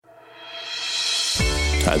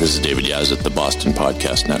Hi, this is David Yaz at the Boston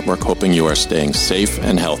Podcast Network, hoping you are staying safe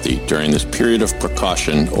and healthy during this period of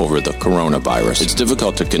precaution over the coronavirus. It's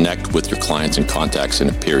difficult to connect with your clients and contacts in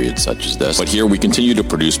a period such as this, but here we continue to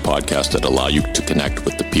produce podcasts that allow you to connect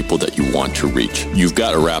with the people that you want to reach. You've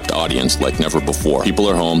got a wrapped audience like never before. People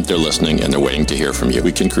are home, they're listening, and they're waiting to hear from you.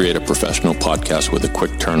 We can create a professional podcast with a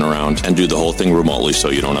quick turnaround and do the whole thing remotely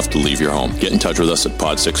so you don't have to leave your home. Get in touch with us at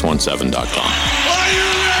pod617.com. Are you ready?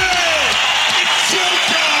 It's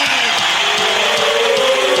showtime!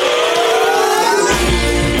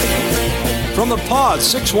 From the Pod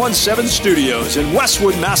 617 studios in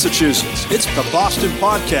Westwood, Massachusetts, it's the Boston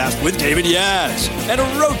Podcast with David Yaz and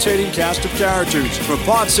a rotating cast of characters from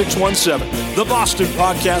Pod 617, the Boston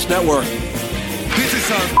Podcast Network. This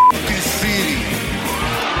is our city.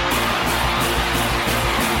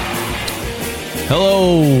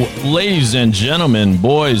 Hello, ladies and gentlemen,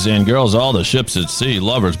 boys and girls, all the ships at sea,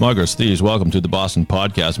 lovers, muggers, thieves. Welcome to the Boston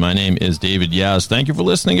Podcast. My name is David Yaz. Thank you for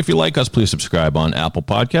listening. If you like us, please subscribe on Apple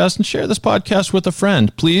Podcasts and share this podcast with a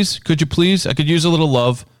friend. Please, could you please? I could use a little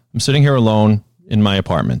love. I'm sitting here alone in my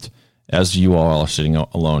apartment, as you all are sitting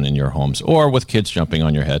alone in your homes, or with kids jumping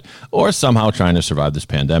on your head, or somehow trying to survive this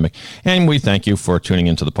pandemic. And we thank you for tuning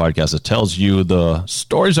into the podcast that tells you the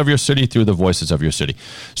stories of your city through the voices of your city.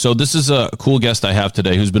 So this is a cool guest I have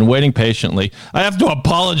today who's been waiting patiently. I have to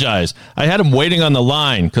apologize. I had him waiting on the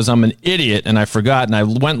line because I'm an idiot and I forgot, and I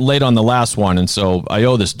went late on the last one, and so I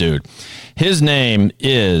owe this dude. His name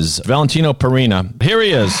is Valentino Parina. Here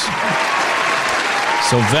he is.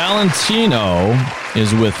 So Valentino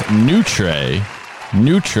is with Nutray.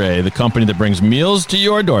 Nutray, the company that brings meals to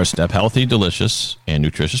your doorstep, healthy, delicious, and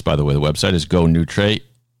nutritious. By the way, the website is GoNutre,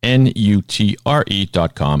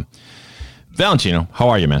 Nutre.com. Valentino, how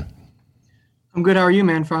are you, man? I'm good. How are you,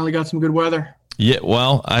 man? Finally got some good weather. Yeah,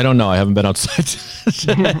 well, I don't know. I haven't been outside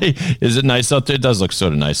today. Is it nice out there? It does look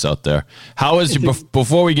sort of nice out there. How is you,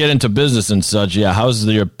 before we get into business and such, how's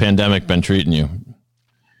your pandemic been treating you?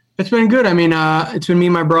 It's been good. I mean, it's been me,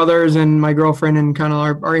 my brothers, and my girlfriend, and kind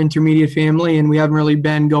of our intermediate family, and we haven't really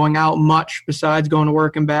been going out much besides going to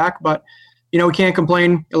work and back. But, we can't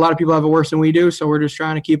complain. A lot of people have it worse than we do, so we're just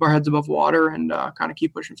trying to keep our heads above water and kind of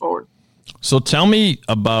keep pushing forward. So tell me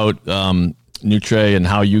about Nutray and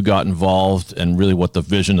how you got involved and really what the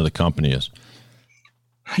vision of the company is.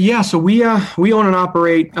 Yeah, so we own and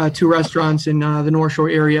operate two restaurants in the North Shore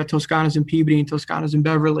area, Toscana's in Peabody and Toscana's in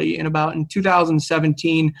Beverly. And in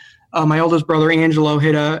 2017, my oldest brother, Angelo,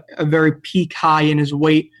 hit a very peak high in his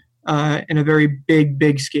weight in a very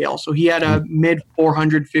big scale. So he had a mid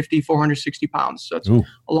 450, 460 pounds. So that's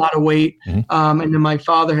a lot of weight. And then my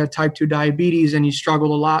father had type 2 diabetes, and he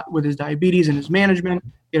struggled a lot with his diabetes and his management.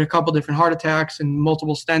 He had a couple different heart attacks and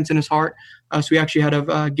multiple stents in his heart. So we actually had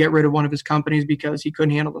to get rid of one of his companies because he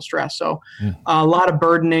couldn't handle the stress. So a lot of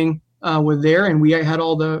burdening with there. And we had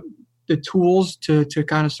all the tools to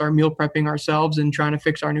kind of start meal prepping ourselves and trying to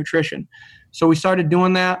fix our nutrition. So we started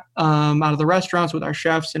doing that out of the restaurants with our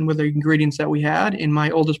chefs and with the ingredients that we had. And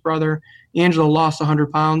my oldest brother, Angelo, lost 100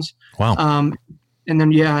 pounds. Wow. And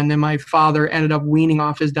then my father ended up weaning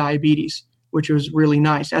off his diabetes, which was really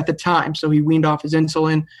nice at the time. So he weaned off his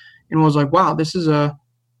insulin and was like, wow, this is a,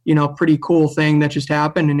 pretty cool thing that just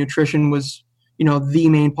happened. And nutrition was, the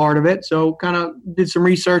main part of it. So kind of did some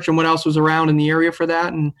research on what else was around in the area for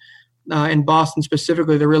that. And in Boston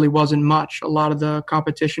specifically, there really wasn't much. A lot of the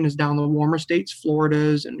competition is down the warmer states,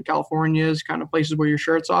 Florida's and California's, kind of places where your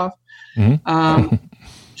shirt's off. So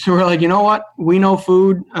we're like, you know what? We know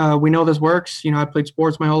food. We know this works. I played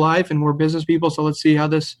sports my whole life and we're business people. So let's see how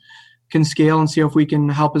this can scale and see if we can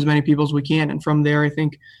help as many people as we can. And from there, I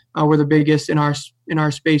think we're the biggest in our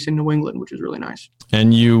space in New England, which is really nice.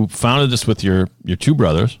 And you founded this with your two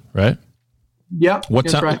brothers, right? Yep.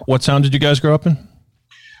 Right. What town did you guys grow up in?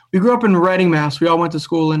 We grew up in Reading, Mass. We all went to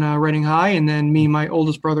school in Reading High. And then my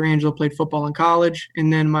oldest brother, Angelo, played football in college.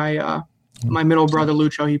 And then my middle brother,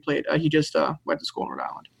 Lucho, he just went to school in Rhode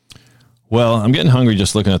Island. Well, I'm getting hungry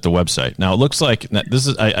just looking at the website. Now it looks like this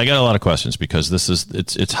is. I got a lot of questions because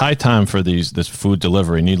it's high time for this food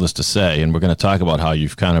delivery. Needless to say, and we're going to talk about how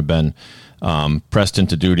you've kind of been pressed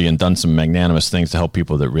into duty and done some magnanimous things to help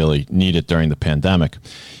people that really need it during the pandemic.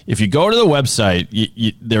 If you go to the website,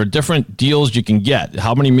 there are different deals you can get.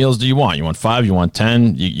 How many meals do you want? You want 5? You want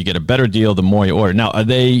 10? You get a better deal the more you order. Now, are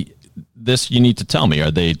they? This you need to tell me. Are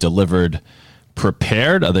they delivered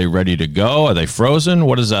prepared? Are they ready to go? Are they frozen?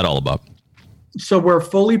 What is that all about? So we're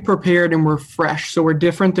fully prepared and we're fresh. So we're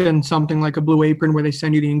different than something like a Blue Apron where they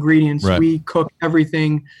send you the ingredients. Right. We cook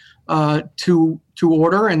everything to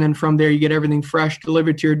order, and then from there you get everything fresh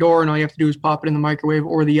delivered to your door, and all you have to do is pop it in the microwave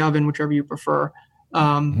or the oven, whichever you prefer,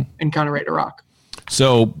 and kind of ready to rock.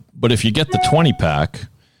 So, but if you get the 20 pack,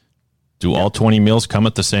 do all 20 meals come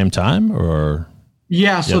at the same time, or?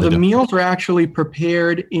 Yeah, so the meals are actually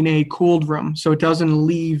prepared in a cooled room, so it doesn't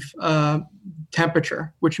leave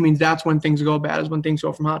temperature, which means that's when things go bad, is when things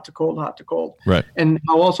go from hot to cold, hot to cold. Right. And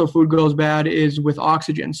how also food goes bad is with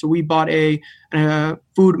oxygen. So we bought a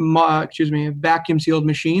vacuum sealed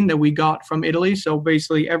machine that we got from Italy. So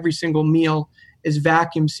basically every single meal is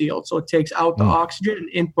vacuum sealed. So it takes out the oxygen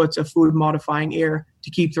and inputs a food modifying air to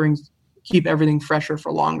keep everything fresher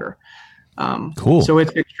for longer. Cool. So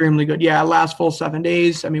it's extremely good. Yeah, it lasts full 7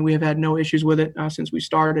 days. I mean, we have had no issues with it since we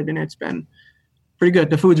started, and it's been pretty good.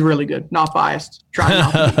 The food's really good. Not biased. Try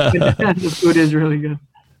not to. The food is really good.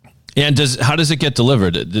 And how does it get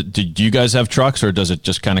delivered? Do you guys have trucks, or does it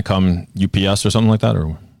just kind of come UPS or something like that?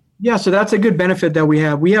 Or yeah, so that's a good benefit that we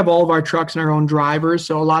have. We have all of our trucks and our own drivers.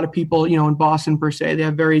 So a lot of people, in Boston per se, they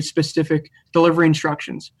have very specific delivery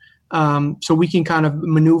instructions. So we can kind of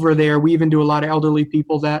maneuver there. We even do a lot of elderly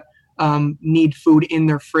people that need food in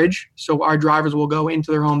their fridge. So our drivers will go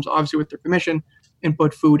into their homes, obviously with their permission, and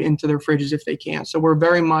put food into their fridges if they can. So we're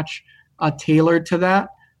very much tailored to that.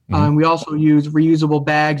 We also use reusable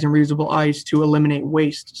bags and reusable ice to eliminate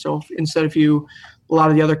waste. So instead of a lot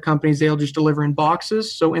of the other companies, they'll just deliver in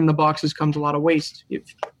boxes. So in the boxes comes a lot of waste.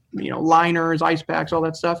 Liners, ice packs, all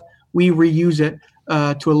that stuff. We reuse it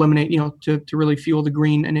to eliminate, to really fuel the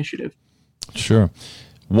green initiative. Sure.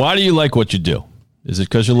 Why do you like what you do? Is it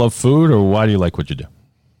because you love food, or why do you like what you do?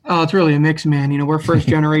 Oh, it's really a mix, man. We're first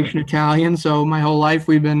generation Italian, so my whole life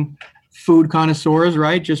we've been food connoisseurs,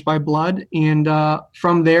 right? Just by blood. And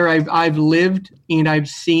from there, I've lived and I've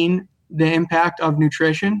seen the impact of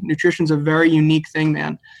nutrition. Nutrition's a very unique thing,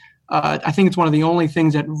 man. I think it's one of the only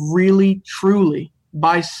things that really, truly,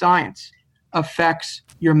 by science, affects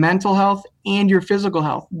your mental health and your physical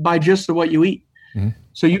health by just what you eat.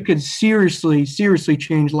 So you could seriously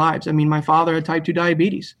change lives. I mean, my father had type 2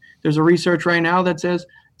 diabetes. There's a research right now that says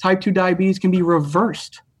type 2 diabetes can be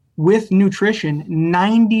reversed with nutrition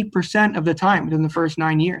 90% of the time within the first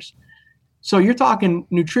 9 years. So you're talking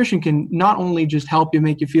nutrition can not only just help you,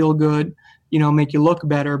 make you feel good, make you look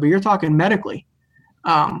better, but you're talking medically.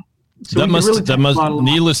 So that must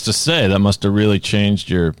needless to say, that must have really changed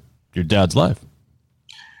your dad's life.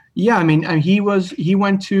 Yeah, I mean, he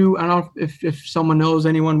went to, I don't know if someone knows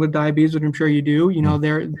anyone with diabetes, which I'm sure you do,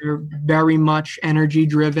 they're very much energy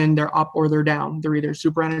driven. They're up or they're down. They're either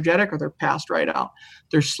super energetic or they're passed right out.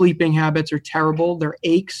 Their sleeping habits are terrible. Their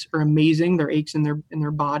aches are amazing. Their aches in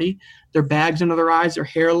their body, their bags under their eyes, their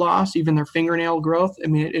hair loss, even their fingernail growth. I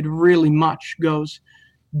mean, it really much goes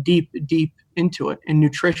deep into it. And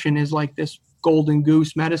nutrition is like this golden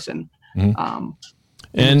goose medicine.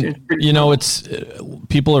 And it's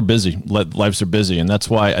people are busy, lives are busy, and that's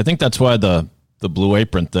why the Blue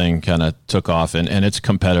Apron thing kind of took off and its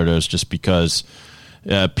competitors, just because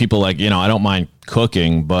people I don't mind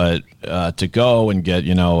cooking, but to go and get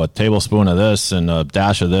a tablespoon of this and a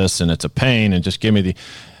dash of this, and it's a pain, and just give me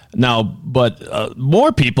but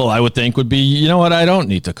more people I would think would be, I don't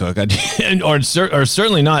need to cook, or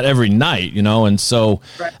certainly not every night, and so.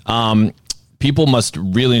 Right. People must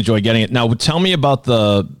really enjoy getting it. Now, tell me about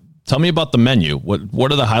the menu.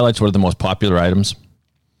 What are the highlights? What are the most popular items?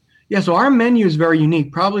 Yeah, so our menu is very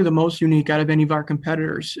unique, probably the most unique out of any of our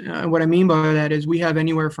competitors. What I mean by that is we have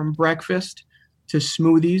anywhere from breakfast to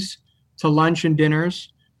smoothies to lunch and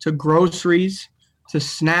dinners to groceries to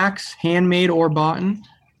snacks, handmade or bought.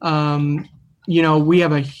 We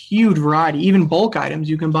have a huge variety, even bulk items.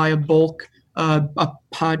 You can buy a bulk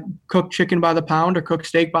cooked chicken by the pound, or cooked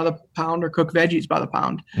steak by the pound, or cooked veggies by the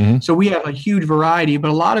pound. So we have a huge variety,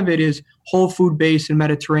 but a lot of it is whole food based and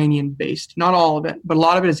Mediterranean based. Not all of it, but a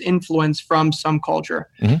lot of it is influenced from some culture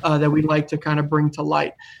that we like to kind of bring to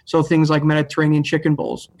light. So things like Mediterranean chicken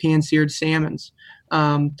bowls, pan-seared salmons,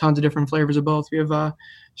 tons of different flavors of both. We have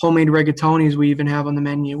homemade rigatonis we even have on the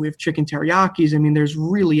menu. We have chicken teriyakis. I mean, there's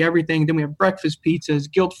really everything. Then we have breakfast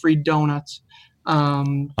pizzas, guilt-free donuts.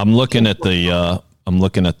 I'm looking at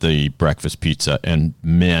the breakfast pizza, and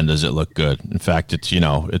man, does it look good. In fact, it's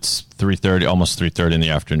 3:30, almost 3:30 in the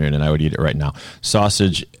afternoon, and I would eat it right now.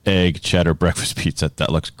 Sausage, egg, cheddar breakfast pizza.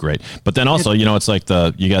 That looks great. But then also, it's like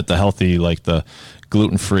you got the healthy, like the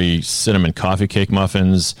gluten-free cinnamon coffee cake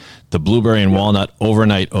muffins, the blueberry and walnut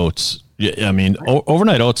overnight oats. I mean,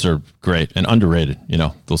 overnight oats are great and underrated.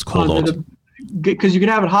 Those cold oats. Because you can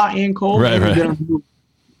have it hot and cold. Right.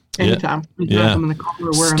 Anytime. Yeah.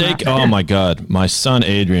 Steak. Oh my God. My son,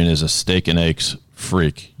 Adrian, is a steak and eggs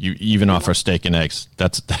freak. You even offer steak and eggs.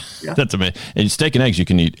 That's amazing. And steak and eggs you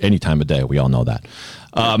can eat any time of day. We all know that.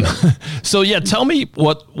 So yeah, tell me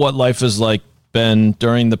what life is like been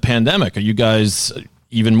during the pandemic? Are you guys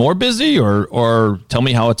even more busy, or tell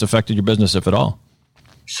me how it's affected your business, if at all?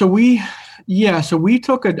 So we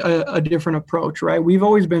took a different approach, right? We've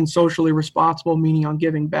always been socially responsible, meaning on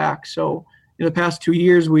giving back. So in the past 2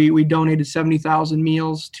 years, we donated 70,000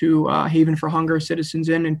 meals to Haven for Hunger Citizens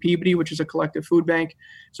Inn in Peabody, which is a collective food bank.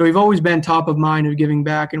 So we've always been top of mind of giving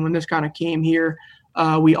back. And when this kind of came here,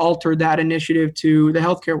 we altered that initiative to the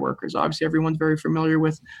healthcare workers. Obviously, everyone's very familiar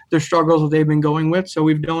with their struggles that they've been going with. So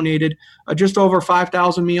we've donated just over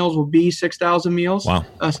 5,000 meals, will be 6,000 meals. Wow.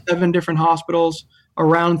 7 different hospitals,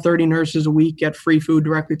 around 30 nurses a week get free food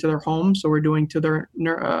directly to their homes. So we're doing to the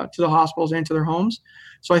hospitals and to their homes.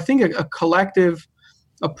 So I think a collective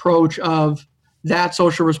approach of that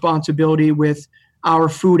social responsibility with our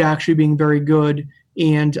food actually being very good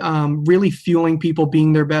and really fueling people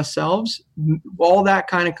being their best selves, all that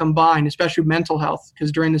kind of combined, especially mental health,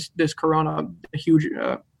 because during this corona, a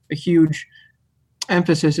huge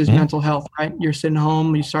emphasis is mental health, right? You're sitting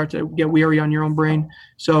home, you start to get weary on your own brain.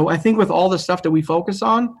 So I think with all the stuff that we focus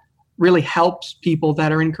on, really helps people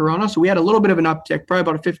that are in corona. So we had a little bit of an uptick, probably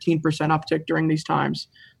about a 15% uptick during these times.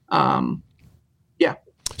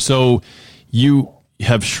 So you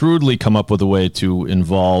have shrewdly come up with a way to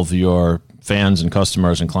involve your fans and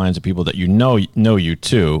customers and clients and people that know you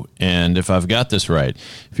too. And if I've got this right,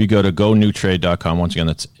 if you go to gonewtrade.com, once again,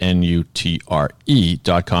 that's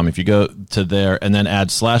NUTRE.com. If you go to there and then add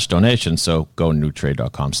 /donations, so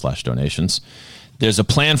gonewtrade.com/donations, there's a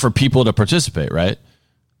plan for people to participate, right?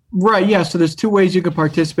 Right. Yeah. So there's 2 ways you can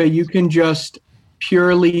participate. You can just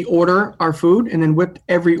purely order our food, and then with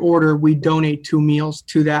every order, we donate 2 meals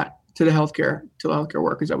to the healthcare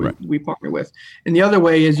workers that we partner with. And the other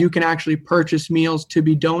way is you can actually purchase meals to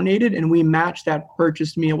be donated, and we match that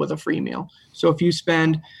purchased meal with a free meal. So if you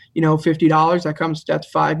spend, $50, that's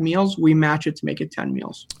 5 meals. We match it to make it 10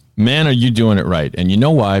 meals. Man, are you doing it right? And you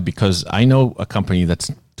know why? Because I know a company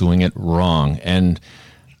that's doing it wrong. And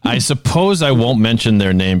I suppose I won't mention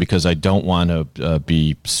their name because I don't want to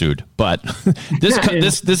be sued. But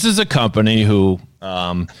this is a company who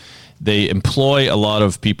they employ a lot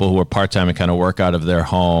of people who are part-time and kind of work out of their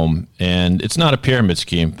home. And it's not a pyramid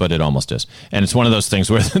scheme, but it almost is. And it's one of those things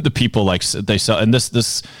where the people they sell, and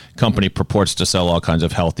this company purports to sell all kinds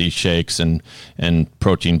of healthy shakes and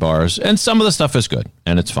protein bars. And some of the stuff is good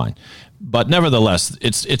and it's fine. But nevertheless,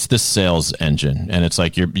 it's this sales engine, and it's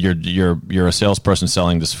like you're a salesperson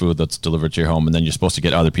selling this food that's delivered to your home, and then you're supposed to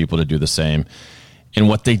get other people to do the same. And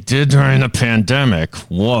what they did during the pandemic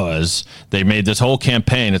was they made this whole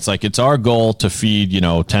campaign. It's like, it's our goal to feed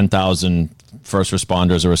 10,000 first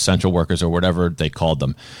responders or essential workers or whatever they called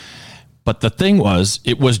them. But the thing was,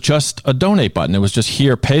 it was just a donate button. It was just,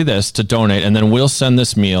 here, pay this to donate, and then we'll send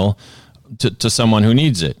this meal to someone who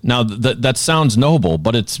needs it. Now, that sounds noble,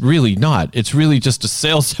 but it's really not. It's really just a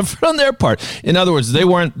sales effort on their part. In other words,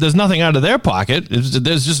 there's nothing out of their pocket.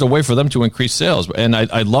 There's just a way for them to increase sales. And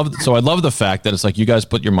I love the fact that it's like, you guys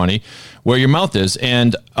put your money where your mouth is.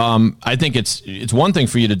 And I think it's one thing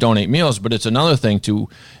for you to donate meals, but it's another thing to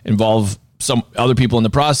involve some other people in the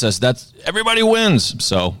process. That's, everybody wins.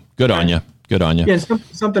 So good on you. Good on you. Yeah,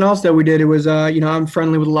 something else that we did, it was, I'm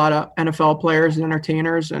friendly with a lot of NFL players and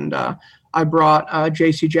entertainers, and I brought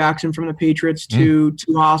J.C. Jackson from the Patriots to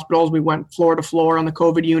 2 hospitals. We went floor to floor on the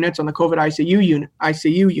COVID units, on the COVID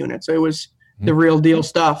ICU unit. So it was the real deal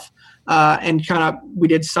stuff. And we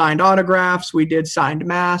did signed autographs. We did signed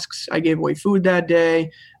masks. I gave away food that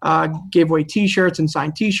day, gave away T-shirts and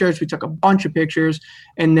signed T-shirts. We took a bunch of pictures.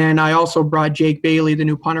 And then I also brought Jake Bailey, the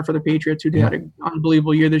new punter for the Patriots, who had an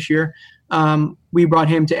unbelievable year this year. We brought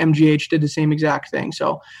him to MGH, did the same exact thing.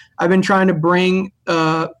 So I've been trying to bring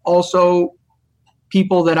also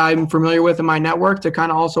people that I'm familiar with in my network to kind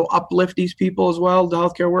of also uplift these people as well, the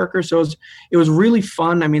healthcare workers. So it was really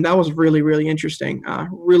fun. I mean, that was really, really interesting.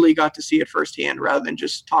 Really got to see it firsthand rather than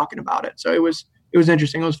just talking about it. So it was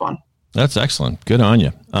interesting. It was fun. That's excellent. Good on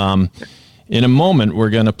you. In a moment, we're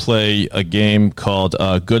going to play a game called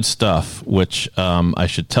Good Stuff, which I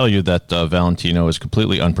should tell you that Valentino is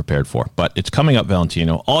completely unprepared for. But it's coming up,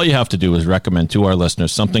 Valentino. All you have to do is recommend to our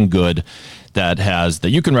listeners something good that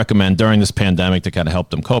you can recommend during this pandemic to kind of help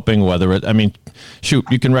them coping,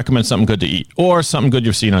 you can recommend something good to eat or something good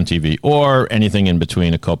you've seen on TV or anything in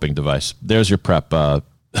between, a coping device. There's your prep,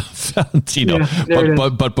 Valentino. Yeah,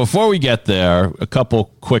 but before we get there, a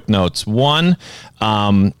couple quick notes. One,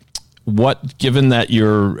 given that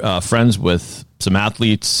you're friends with some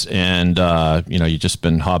athletes and, you've just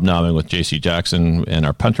been hobnobbing with J.C. Jackson and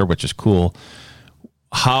our punter, which is cool.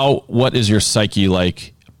 What is your psyche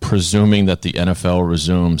like, presuming that the NFL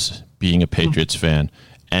resumes, being a Patriots fan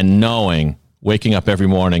and knowing waking up every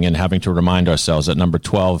morning and having to remind ourselves that number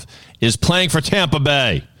 12 is playing for Tampa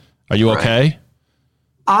Bay. Are you okay?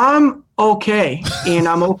 I'm okay. And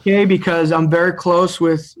I'm okay because I'm very close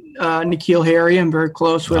with N'Keal Harry. I'm very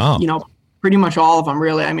close with, pretty much all of them,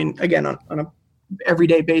 really. I mean, again, on a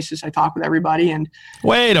everyday basis, I talk with everybody. And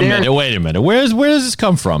wait a minute. Where does this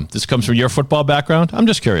come from? This comes from your football background? I'm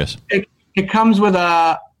just curious. It comes with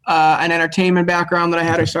an entertainment background that I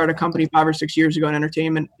had. I started a company 5 or 6 years ago in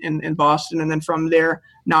entertainment in Boston. And then from there,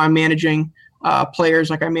 now I'm managing players.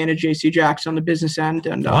 Like I manage JC Jackson on the business end.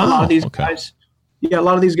 And a lot of these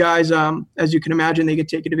guys, as you can imagine, they get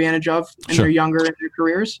taken advantage of when they're younger in their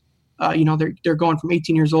careers. They're going from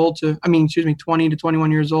 18 years old 20 to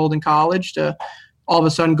 21 years old in college to all of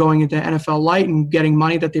a sudden going into NFL light and getting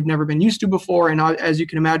money that they've never been used to before. And as you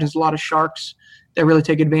can imagine, there's a lot of sharks that really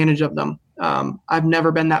take advantage of them. I've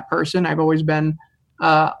never been that person. I've always been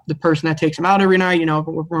the person that takes them out every night.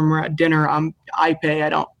 When we're at dinner, I pay. I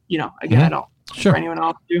don't, I don't for anyone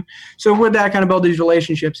else to do. So with that, kind of build these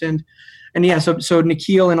relationships. And so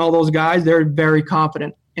N'Keal and all those guys, they're very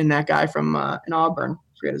confident in that guy from in Auburn.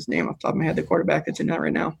 I forget his name off the top of my head, the quarterback that's in that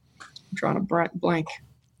right now. I'm drawing a blank.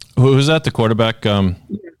 Who's that, the quarterback?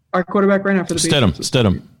 Our quarterback right now for the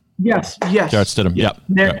Stidham. Yes. Jarrett Stidham, yeah.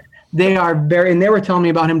 They are very – and they were telling me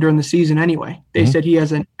about him during the season anyway. They said he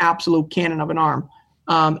has an absolute cannon of an arm,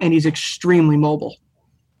 and he's extremely mobile.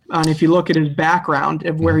 And if you look at his background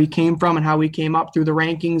of where he came from and how he came up through the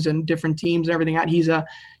rankings and different teams and everything,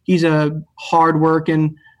 he's a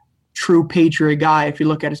hard-working, true Patriot guy if you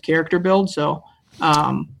look at his character build. So,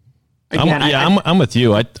 I'm with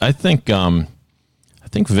you. I think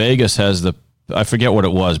Vegas has I forget what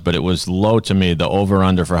it was, but it was low to me, the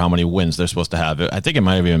over-under for how many wins they're supposed to have. I think it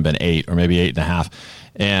might have even been 8 or maybe 8.5.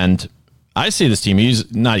 And I see this team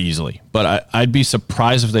not easily, but I'd be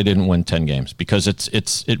surprised if they didn't win 10 games because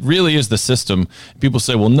it really is the system. People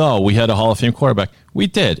say, well, no, we had a Hall of Fame quarterback. We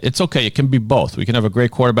did. It's okay. It can be both. We can have a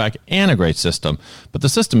great quarterback and a great system, but the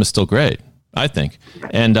system is still great, I think.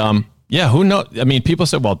 And, who knows? I mean, people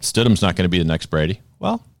say, well, Stidham's not going to be the next Brady.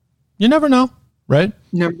 Well, you never know. Right?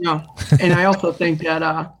 Never know. And I also think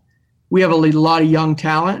that we have a lot of young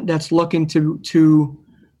talent that's looking to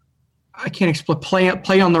I can't explain,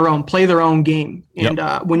 play on their own, play their own game. And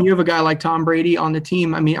when you have a guy like Tom Brady on the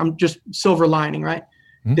team, I mean, I'm just silver lining, right?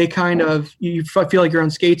 Mm-hmm. They kind of, you feel like you're on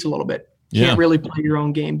skates a little bit. You can't really play your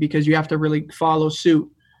own game because you have to really follow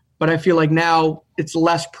suit. But I feel like now it's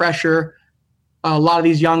less pressure. A lot of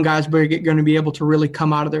these young guys are going to be able to really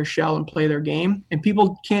come out of their shell and play their game. And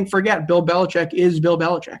people can't forget Bill Belichick is Bill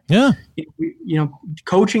Belichick. Yeah.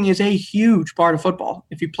 Coaching is a huge part of football.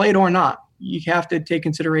 If you play it or not, you have to take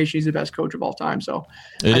consideration he's the best coach of all time. So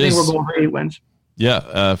I think we're going for 8 wins.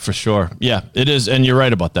 Yeah, for sure. Yeah, it is. And you're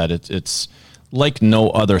right about that. It's like no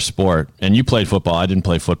other sport. And you played football. I didn't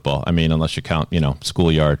play football. I mean, unless you count,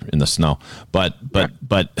 schoolyard in the snow. But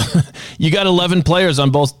you got 11 players on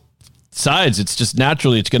both sides. It's just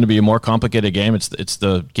naturally it's going to be a more complicated game. It's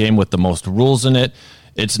the game with the most rules in it.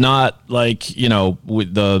 It's not like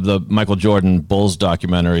with the Michael Jordan Bulls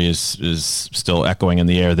documentary is still echoing in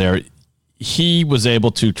the air there. He was able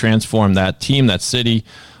to transform that team, that city,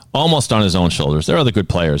 almost on his own shoulders. There are other good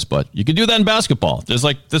players, but you can do that in basketball. There's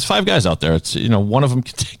 5 guys out there. It's one of them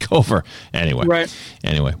can take over anyway. Right.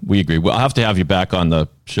 Anyway, we agree. We'll have to have you back on the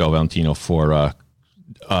show, Valentino, for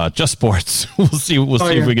Just Sports. We'll see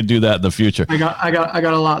if we can do that in the future. I got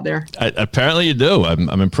a lot there. Apparently you do. I'm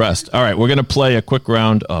impressed. All right, we're going to play a quick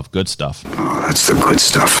round of good stuff. Oh, that's the good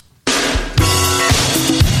stuff.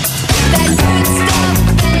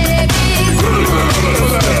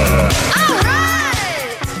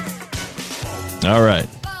 All right.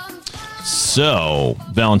 So,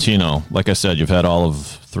 Valentino, like I said, you've had all of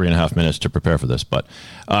 3.5 minutes to prepare for this, but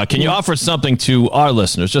can you offer something to our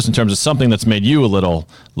listeners, just in terms of something that's made you a little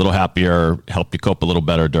happier, help you cope a little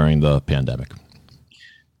better during the pandemic?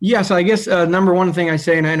 Yeah, so I guess number one thing I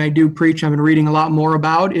say, and I do preach, I've been reading a lot more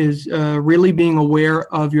about, is really being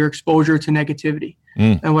aware of your exposure to negativity.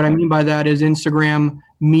 And what I mean by that is Instagram,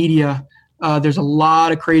 media. There's a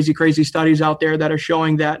lot of crazy studies out there that are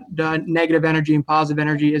showing that negative energy and positive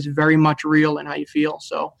energy is very much real in how you feel.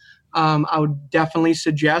 So I would definitely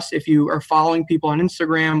suggest, if you are following people on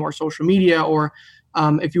Instagram or social media, or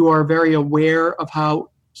if you are very aware of how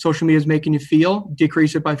social media is making you feel,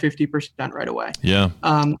 decrease it by 50% right away. Yeah.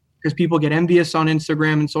 Because people get envious on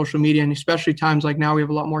Instagram and social media, and especially times like now we have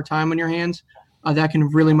a lot more time on your hands. That can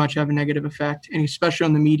really much have a negative effect, and especially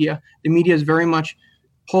on the media. The media is very much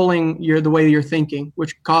pulling the way you're thinking,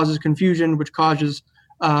 which causes confusion, which causes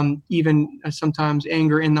even sometimes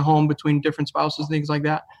anger in the home between different spouses, things like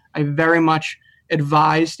that. I very much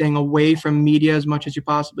advise staying away from media as much as you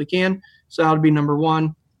possibly can. So that would be number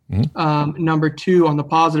one. Number two, on the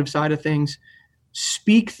positive side of things,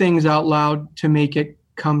 speak things out loud to make it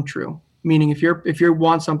come true. Meaning if you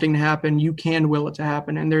want something to happen, you can will it to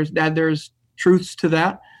happen. And there's truths to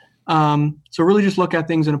that. So really just look at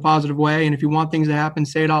things in a positive way. And if you want things to happen,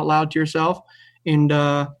 say it out loud to yourself. And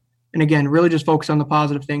again, really just focus on the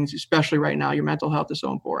positive things, especially right now. Your mental health is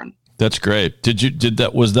so important. That's great.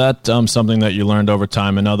 Was that something that you learned over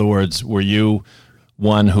time? In other words, were you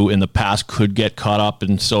one who in the past could get caught up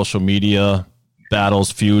in social media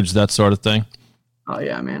battles, feuds, that sort of thing? Oh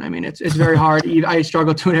yeah, man. I mean, it's very hard. I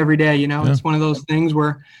struggle to it every day. You know, It's one of those things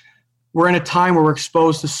where we're in a time where we're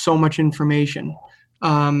exposed to so much information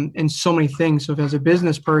and so many things. So if as a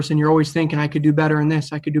business person, you're always thinking, I could do better in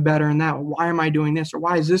this, I could do better in that. Why am I doing this? Or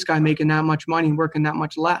why is this guy making that much money and working that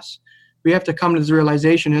much less? We have to come to this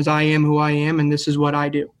realization as I am who I am, and this is what I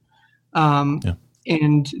do.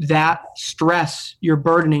 And that stress, you're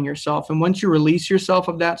burdening yourself. And once you release yourself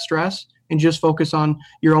of that stress and just focus on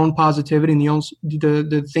your own positivity and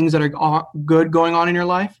the things that are good going on in your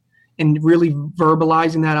life and really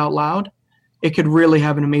verbalizing that out loud, it could really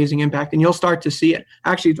have an amazing impact. And you'll start to see it.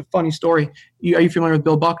 Actually, it's a funny story. Are you familiar with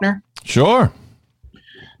Bill Buckner? Sure.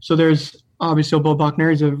 So there's obviously Bill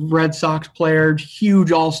Buckner. He's a Red Sox player,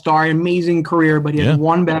 huge all-star, amazing career, but he has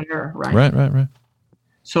one bad error, right? Right.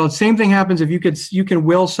 So the same thing happens if you can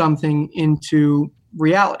will something into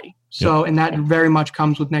reality. So, and that very much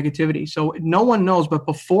comes with negativity. So no one knows, but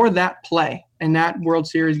before that play and that World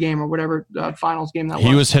Series game or whatever finals game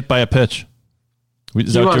he was hit by a pitch.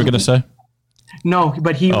 Is that what you were going to say? No,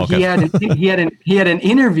 but he had an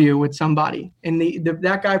interview with somebody, and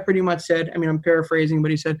that guy pretty much said, I mean, I'm paraphrasing, but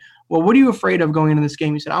he said, well, what are you afraid of going into this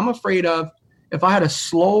game? He said, I'm afraid of if I had a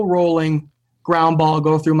slow rolling ground ball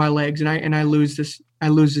go through my legs and I lose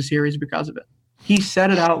the series because of it. He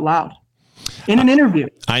said it out loud in an interview.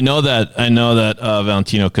 I know that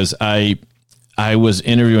Valentino, because I was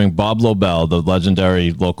interviewing Bob Lobel, the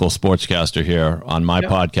legendary local sportscaster here, on my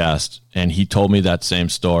podcast, and he told me that same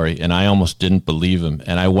story, and I almost didn't believe him.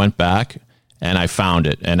 And I went back and I found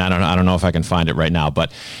it, and I don't know if I can find it right now,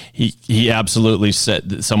 but he absolutely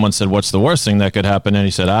said, someone said, what's the worst thing that could happen? And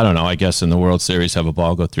he said, I don't know, I guess in the World Series have a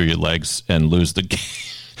ball go through your legs and lose the game.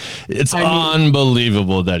 It's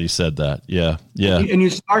unbelievable that he said that. Yeah. And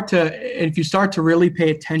if you start to really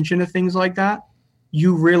pay attention to things like that,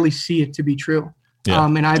 you really see it to be true. Yeah.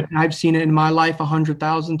 And I've seen it in my life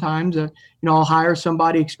 100,000 times. I'll hire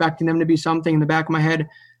somebody expecting them to be something. In the back of my head,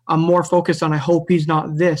 I'm more focused on, I hope he's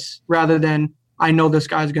not this, rather than I know this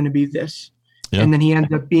guy's going to be this. Yeah. And then he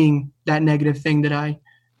ends up being that negative thing that I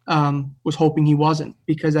was hoping he wasn't,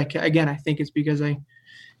 because I think it's because I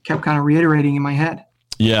kept kind of reiterating in my head.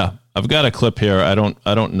 Yeah, I've got a clip here. I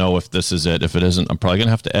don't know if this is it. If it isn't, I'm probably going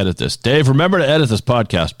to have to edit this. Dave, remember to edit this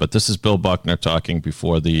podcast, but this is Bill Buckner talking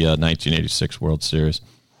before the 1986 World Series.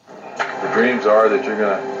 The dreams are that you're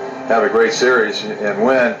going to have a great series and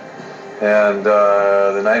win, and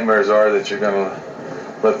the nightmares are that you're going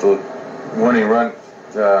to let the winning run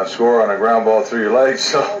score on a ground ball through your legs.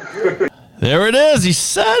 So there it is. He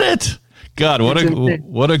said it. God,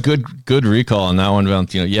 what a good recall on that one,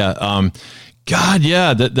 Valentino. Yeah. God,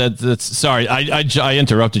 yeah. That's sorry. I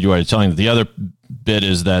interrupted you while you're telling. The other bit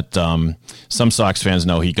is that some Sox fans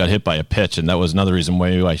know he got hit by a pitch, and that was another reason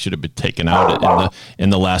why I should have been taken out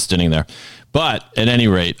in the last inning there. But at any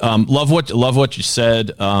rate, love what you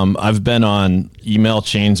said. I've been on email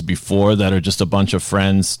chains before that are just a bunch of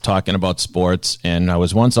friends talking about sports, and I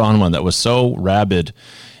was once on one that was so rabid.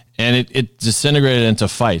 And it disintegrated into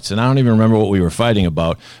fights. And I don't even remember what we were fighting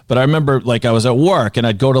about. But I remember, like, I was at work and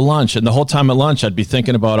I'd go to lunch. And the whole time at lunch, I'd be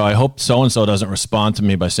thinking about, I hope so-and-so doesn't respond to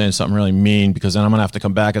me by saying something really mean, because then I'm going to have to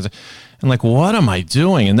come back. And like, what am I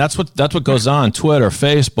doing? And that's what goes on. Twitter,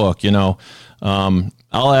 Facebook,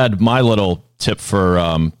 I'll add my little tip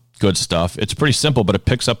for good stuff. It's pretty simple, but it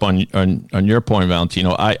picks up on your point,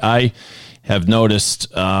 Valentino. I have noticed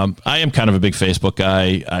I am kind of a big Facebook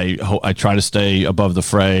guy. I try to stay above the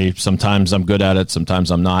fray. Sometimes I'm good at it. Sometimes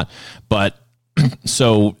I'm not. But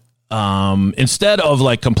so instead of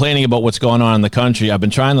like complaining about what's going on in the country, I've been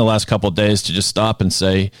trying the last couple of days to just stop and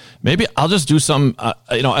say, maybe I'll just do something.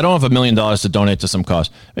 I don't have $1 million to donate to some cause.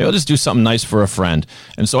 Maybe I'll just do something nice for a friend.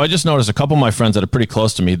 And so I just noticed a couple of my friends that are pretty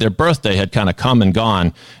close to me, their birthday had kind of come and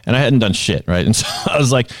gone, and I hadn't done shit, right? And so I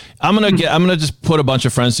was like, I'm gonna just put a bunch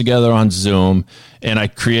of friends together on Zoom, and I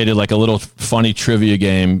created like a little funny trivia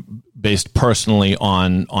game based personally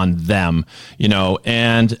on them,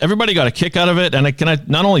 and everybody got a kick out of it. And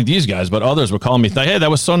not only these guys, but others were calling me, hey, that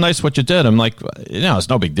was so nice what you did. I'm like, it's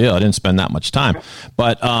no big deal. I didn't spend that much time.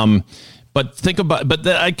 But But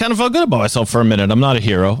I kind of felt good about myself for a minute. I'm not a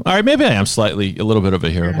hero. All right, maybe I am slightly a little bit of a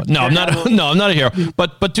hero. But no, I'm not. No, I'm not a hero.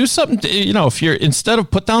 But do something. If you're, instead of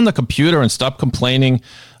put down the computer and stop complaining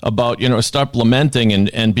about, stop lamenting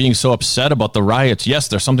and being so upset about the riots. Yes,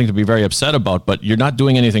 there's something to be very upset about, but you're not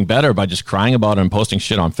doing anything better by just crying about it and posting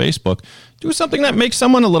shit on Facebook. Do something that makes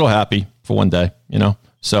someone a little happy for one day.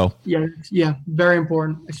 So yeah, very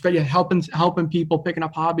important. Especially helping people, picking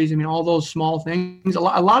up hobbies. I mean, all those small things. A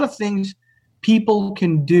lot of things people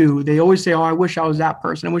can do. They always say, "Oh, I wish I was that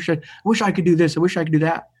person. I wish I could do this. I wish I could do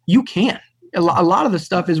that." You can't. A lot of the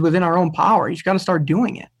stuff is within our own power. You just got to start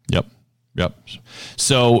doing it. Yep.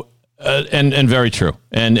 So, and very true.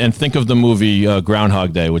 And think of the movie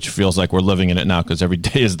Groundhog Day, which feels like we're living in it now because every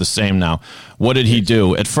day is the same now. What did he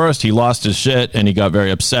do? At first, he lost his shit and he got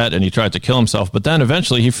very upset and he tried to kill himself. But then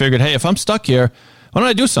eventually he figured, hey, if I'm stuck here, why don't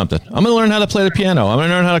I do something? I'm going to learn how to play the piano. I'm going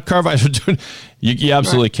to learn how to carve ice. You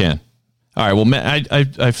absolutely can. All right. Well, man,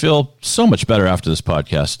 I feel so much better after this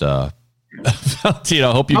podcast.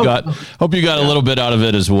 Valentino, hope you got a little bit out of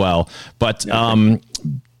it as well. But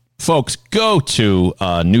folks, go to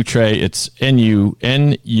Nutre. It's Nutre.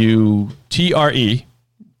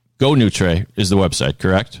 Go Nutre is the website,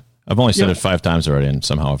 correct? I've only said it 5 times already, and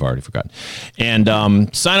somehow I've already forgotten.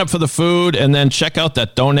 And sign up for the food, and then check out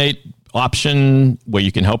that donate option where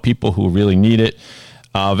you can help people who really need it.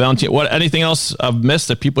 Valentino, anything else I've missed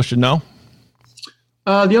that people should know?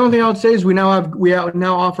 The only thing I would say is we now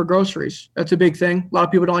offer groceries. That's a big thing. A lot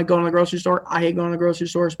of people don't like going to the grocery store. I hate going to the grocery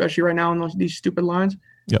store, especially right now in these stupid lines.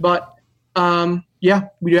 Yep. But we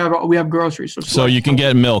have groceries. So you can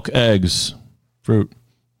get milk, eggs, fruit.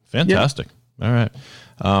 Fantastic. Yep. All right.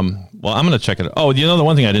 Well, I'm going to check it out. Oh, the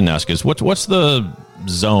one thing I didn't ask is what's the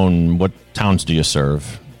zone? What towns do you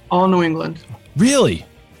serve? All New England. Really?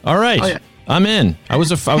 All right. Oh, yeah. I'm in. I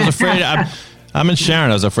was afraid. I'm in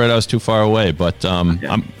Sharon. I was afraid I was too far away, but I'm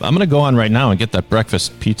going to go on right now and get that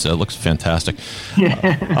breakfast pizza. It looks fantastic.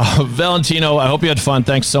 Valentino, I hope you had fun.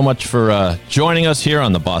 Thanks so much for joining us here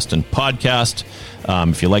on the Boston Podcast.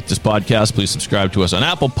 If you like this podcast, please subscribe to us on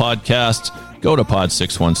Apple Podcasts. Go to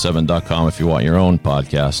pod617.com if you want your own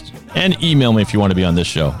podcast. And email me if you want to be on this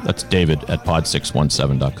show. That's David at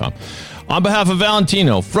pod617.com. On behalf of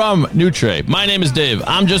Valentino from Nutre, my name is Dave.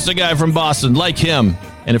 I'm just a guy from Boston like him.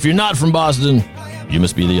 And if you're not from Boston, you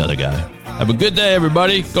must be the other guy. Have a good day,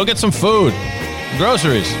 everybody. Go get some food,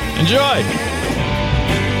 groceries. Enjoy.